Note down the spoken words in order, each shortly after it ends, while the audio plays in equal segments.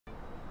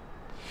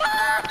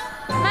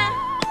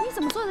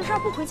事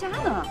不回家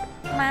呢？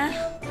妈，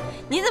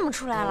你怎么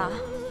出来了？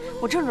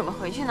我正准备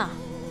回去呢。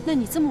那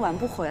你这么晚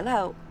不回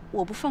来，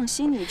我不放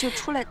心，你就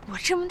出来。我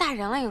这么大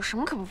人了，有什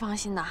么可不放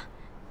心的？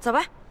走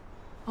吧，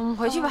我们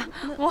回去吧。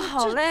我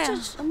好累啊。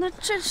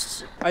这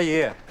是……阿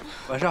姨，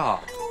晚上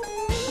好。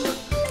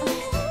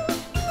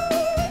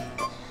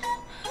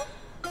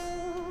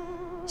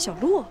小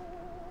陆。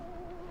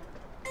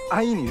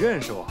阿姨，你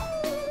认识我？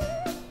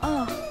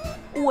啊，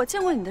我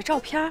见过你的照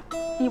片，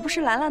你不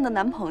是兰兰的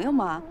男朋友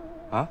吗？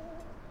啊？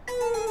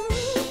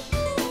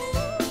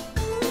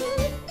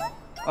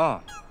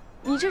啊。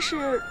你这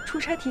是出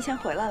差提前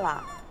回来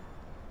了？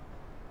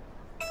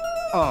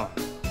啊。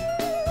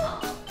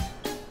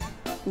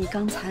你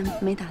刚才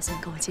没打算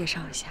给我介绍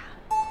一下？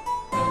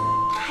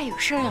他有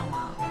事要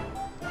忙，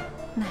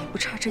那也不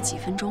差这几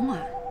分钟啊。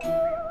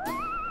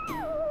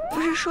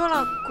不是说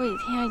了过几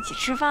天要一起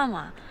吃饭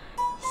吗？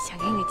想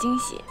给你个惊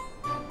喜，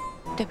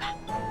对吧？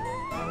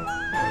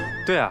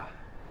对啊。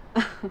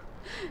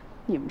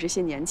你们这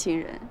些年轻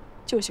人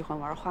就喜欢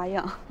玩花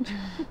样。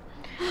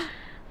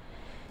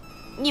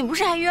你不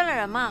是还约了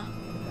人吗？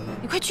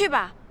你快去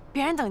吧，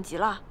别人等急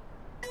了。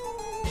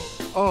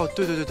哦，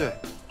对，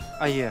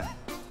阿姨，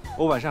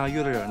我晚上还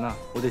约了人呢，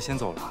我得先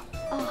走了。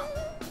哦，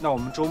那我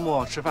们周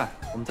末吃饭，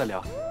我们再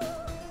聊。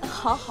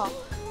好，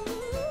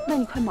那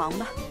你快忙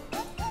吧。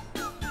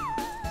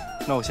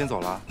那我先走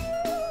了。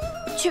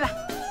去吧。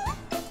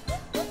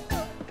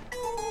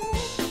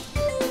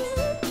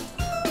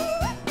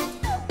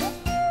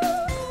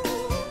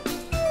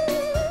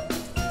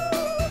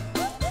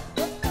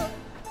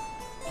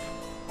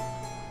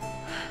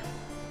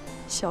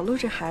小陆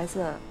这孩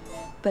子，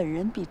本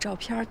人比照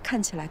片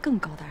看起来更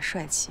高大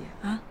帅气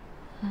啊，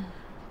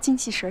精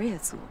气神也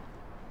足。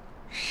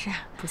是啊，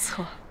不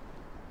错。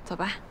走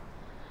吧。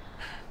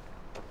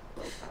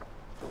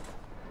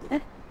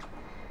哎，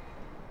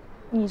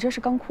你这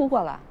是刚哭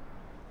过了？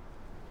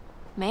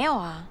没有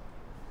啊。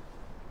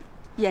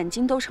眼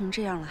睛都成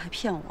这样了，还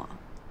骗我？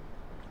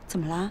怎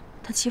么了？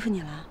他欺负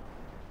你了？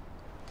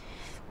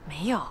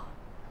没有，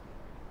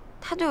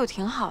他对我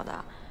挺好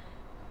的。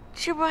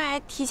这不还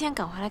提前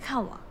赶回来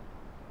看我？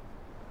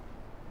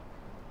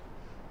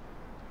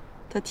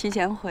他提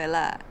前回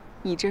来，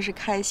你这是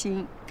开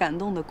心、感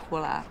动的哭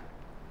了？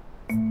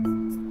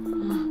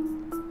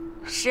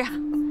是啊，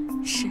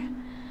是。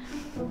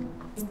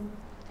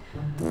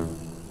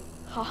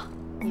好，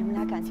你们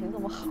俩感情这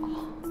么好，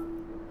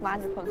妈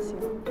就放心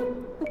了。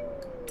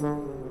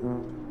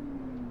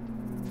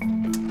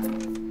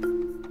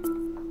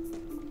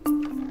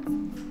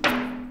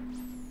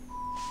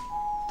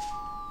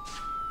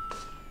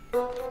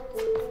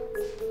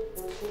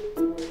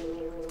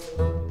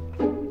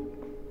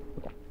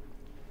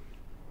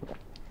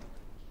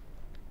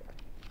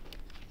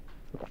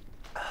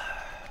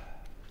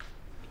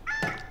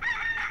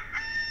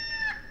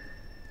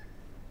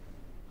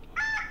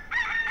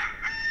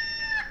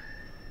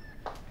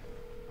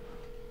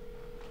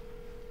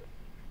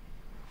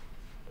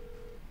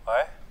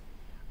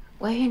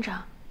喂，院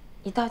长，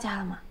你到家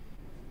了吗？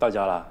到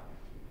家了。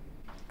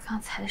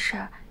刚才的事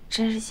儿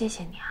真是谢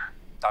谢你啊！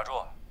打住！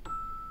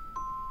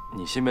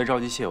你先别着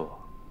急谢我。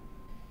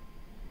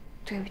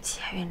对不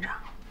起啊，院长。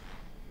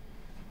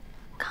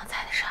刚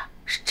才的事儿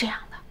是这样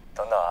的。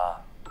等等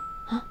啊。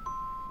啊？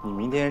你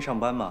明天上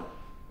班吗？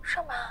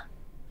上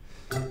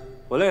班。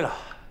我累了，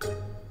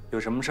有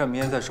什么事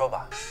明天再说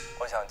吧。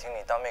我想听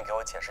你当面给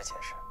我解释解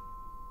释。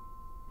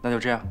那就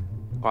这样，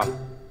挂了。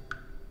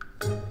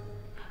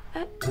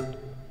哎。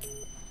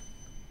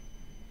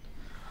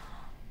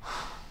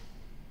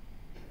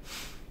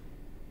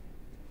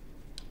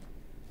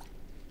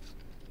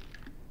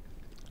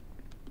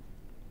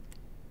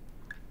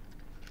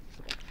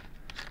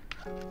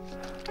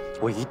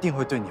我一定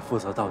会对你负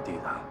责到底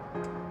的。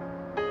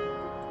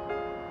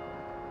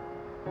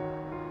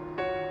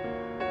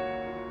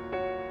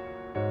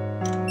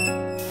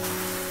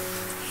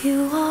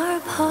You are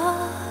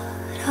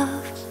part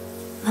of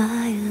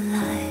my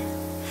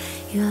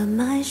life. You are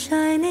my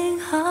shining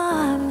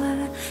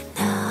armor.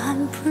 Now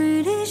I'm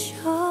pretty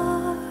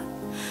sure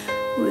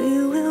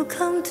we will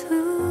come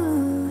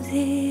to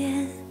the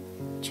end.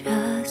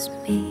 Just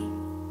me,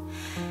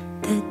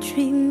 the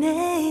dream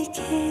make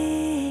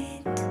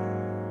it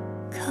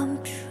come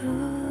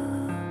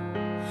true.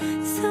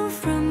 So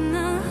from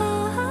now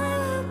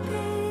I'll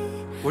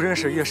be. 我认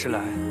识叶时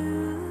蓝，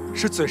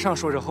是嘴上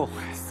说着后悔，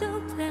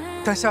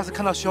但下次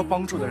看到需要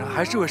帮助的人，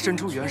还是会伸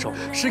出援手，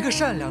是一个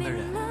善良的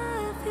人。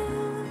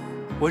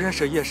我认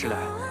识叶时蓝，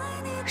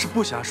是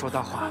不想说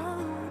大话，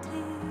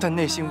但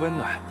内心温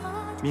暖，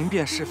明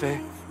辨是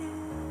非，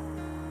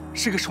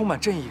是个充满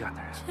正义感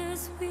的人。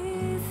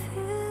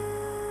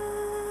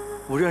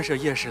我认识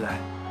叶时蓝，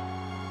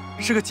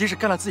是个即使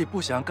干了自己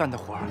不想要干的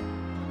活儿，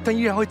但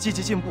依然会积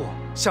极进步，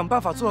想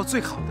办法做到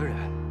最好的人。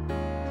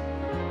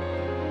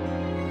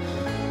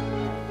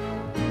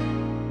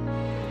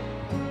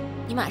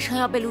你马上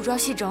要被陆昭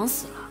西整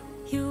死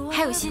了，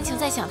还有心情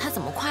在想他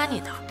怎么夸你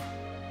的？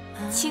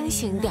清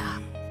醒点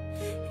儿。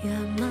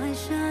You're my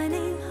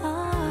shining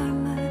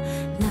armor.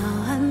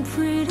 Now I'm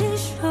pretty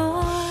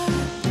sure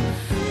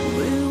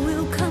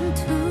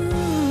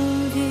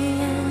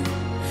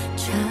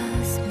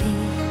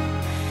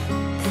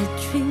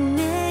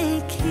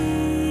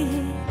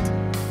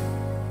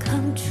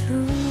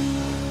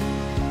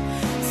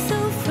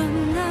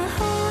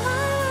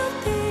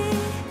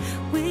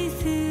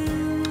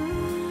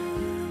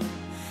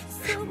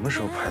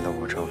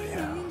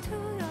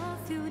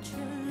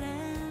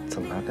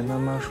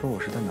说我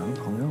是她男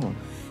朋友呢，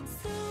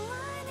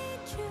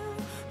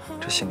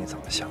这心里怎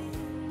么想？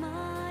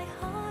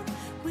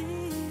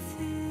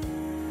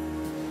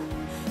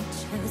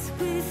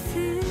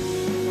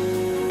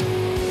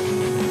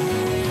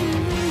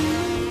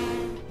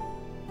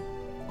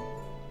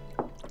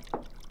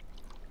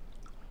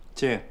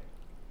进。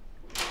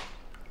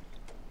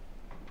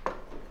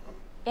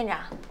院长，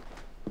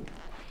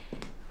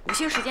午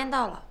休时间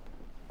到了，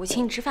我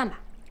请你吃饭吧。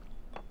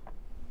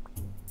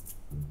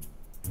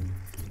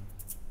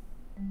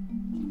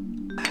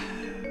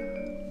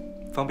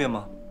方便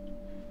吗？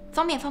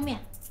方便方便。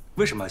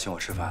为什么要请我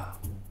吃饭啊？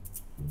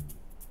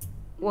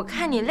我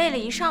看你累了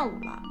一上午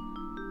了，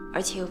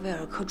而且又为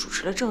儿科主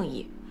持了正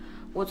义，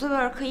我作为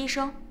儿科医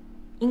生，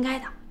应该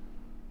的。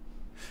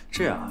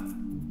这样啊，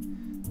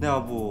那要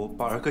不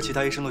把儿科其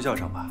他医生都叫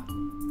上吧？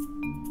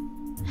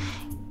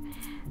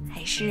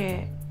还是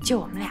就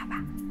我们俩吧。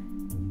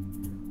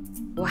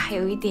我还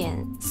有一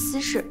点私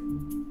事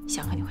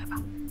想和你汇报。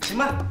行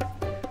吧，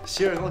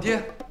洗耳恭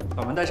听，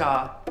把门带上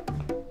啊。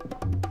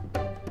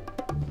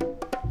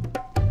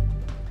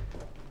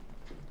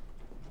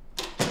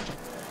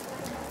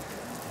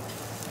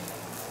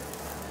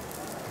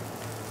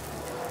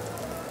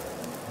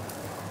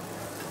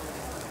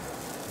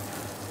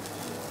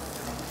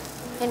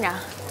院长，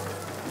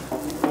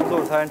工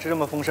作餐吃这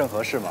么丰盛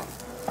合适吗？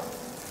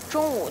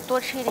中午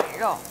多吃一点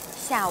肉，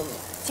下午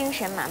精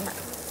神满满。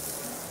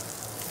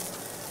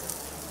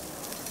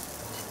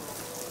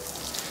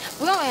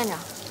不用了，院长，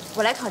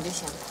我来烤就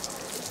行。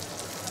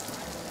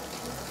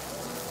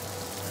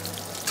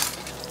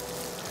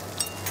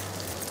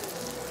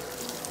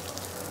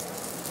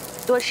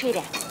多吃一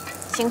点，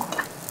辛苦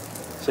了。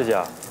谢谢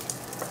啊。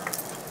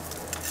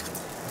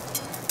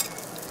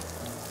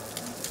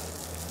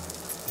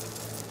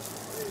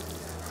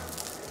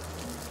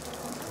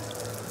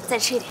再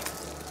吃一点。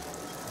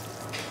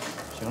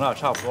行了，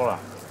差不多了。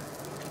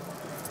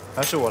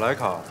还是我来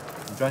烤，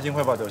你专心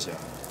汇报就行。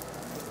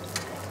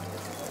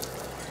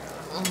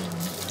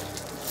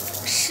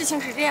事情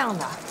是这样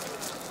的，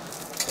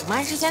我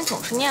妈之前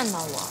总是念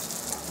叨我，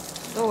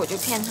所以我就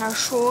骗她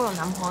说我有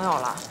男朋友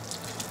了。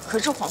可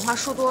是谎话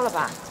说多了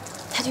吧，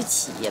她就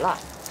起疑了，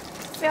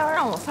非要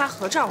让我发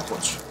合照过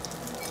去。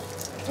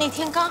那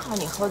天刚好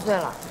你喝醉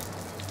了，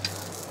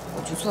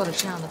我就做了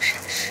这样的傻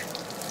事。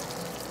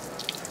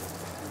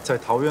在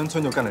桃源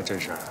村就干了这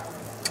事儿，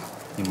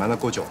你瞒了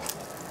够久了？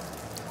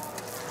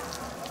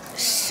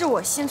是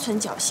我心存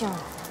侥幸了。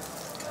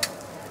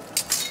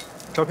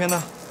照片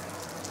呢？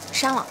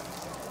删了。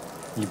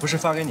你不是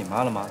发给你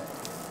妈了吗？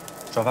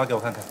转发给我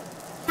看看。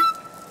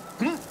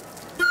嚯！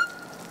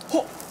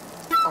嚯！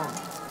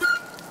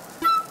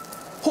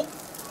嚯！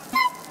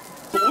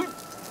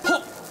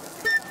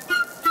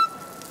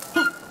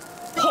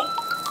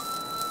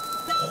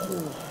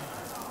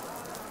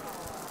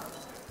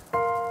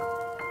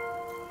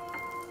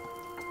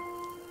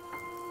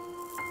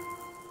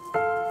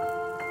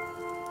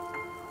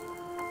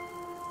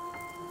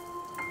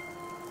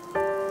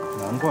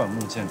难怪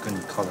梦见跟你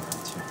靠得很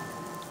近。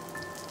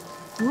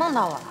你梦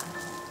到我了？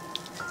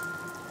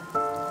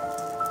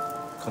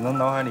可能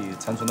脑海里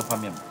残存的画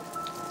面吧。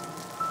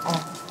哦。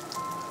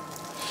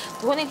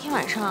不过那天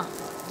晚上，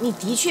你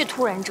的确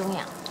突然睁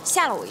眼，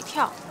吓了我一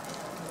跳。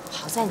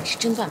好在你是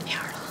真断片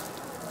了。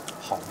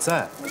好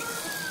在。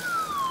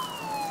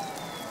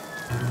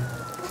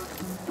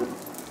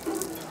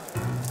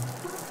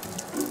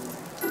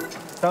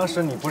当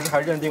时你不是还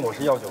认定我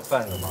是药酒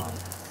贩子吗？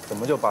怎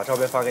么就把照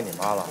片发给你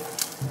妈了？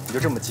你就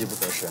这么饥不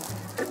择食啊？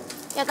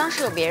要当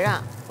时有别人，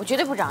我绝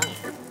对不找你。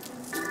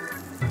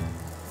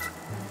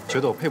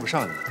觉得我配不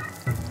上你？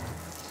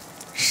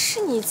是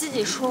你自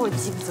己说我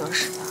饥不择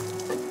食的。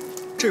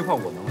这话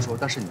我能说，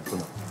但是你不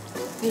能。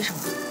为什么？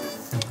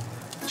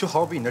就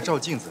好比你在照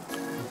镜子，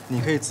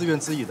你可以自怨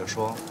自艾地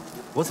说，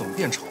我怎么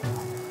变丑了？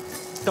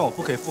但我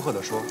不可以附和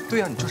地说，对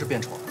呀，你就是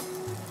变丑了，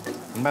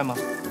明白吗？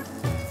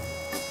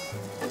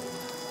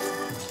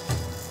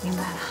明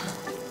白了。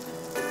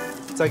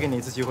再给你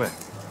一次机会。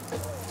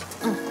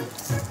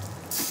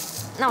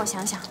那我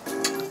想想。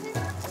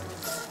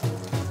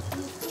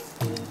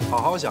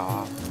好好想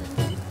啊，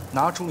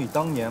拿出你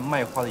当年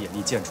卖花的眼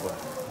力见出来。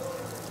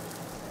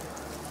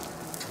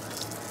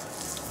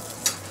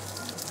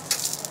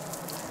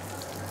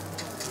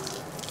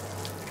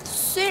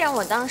虽然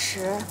我当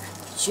时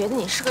觉得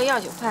你是个药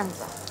酒贩子，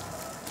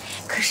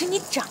可是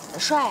你长得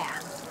帅啊，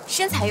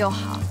身材又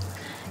好，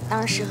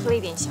当时喝了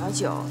一点小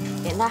酒，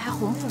脸蛋还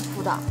红扑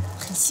扑的，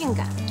很性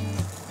感。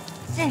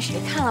任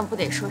谁看了不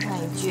得说上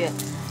一句：“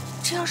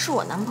这要是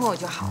我男朋友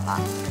就好了，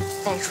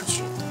带出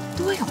去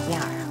多有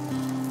面儿啊！”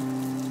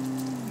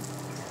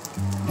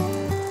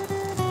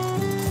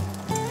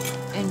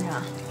院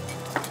长，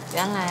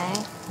原来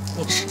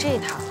你吃这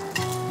套了。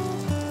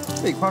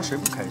被夸谁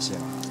不开心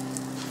啊？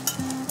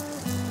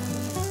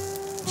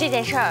这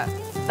件事儿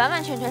完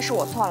完全全是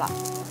我错了，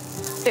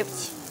对不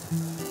起。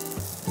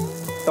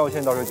道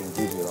歉倒是挺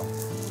积极的。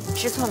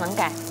知错能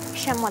改，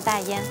善莫大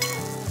焉。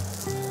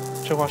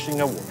这话是应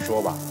该我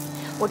说吧？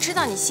我知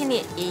道你心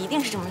里也一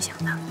定是这么想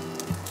的。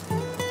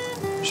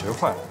学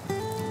坏了？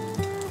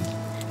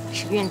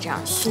是院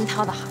长熏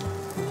陶的好。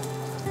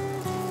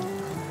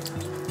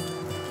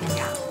院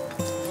长，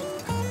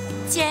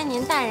既然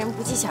您大人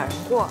不计小人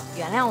过，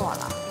原谅我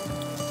了，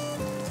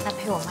那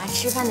陪我妈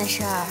吃饭的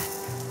事儿，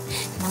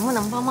能不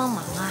能帮帮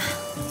忙啊？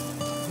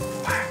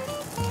哎，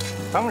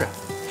当然。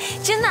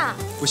真的？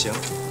不行。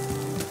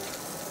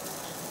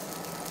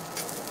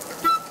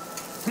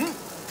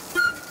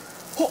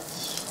嚯，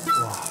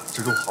哇，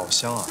这肉好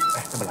香啊！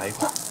哎，要不来一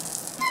块？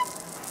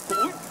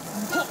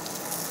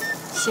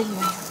谢谢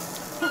院长。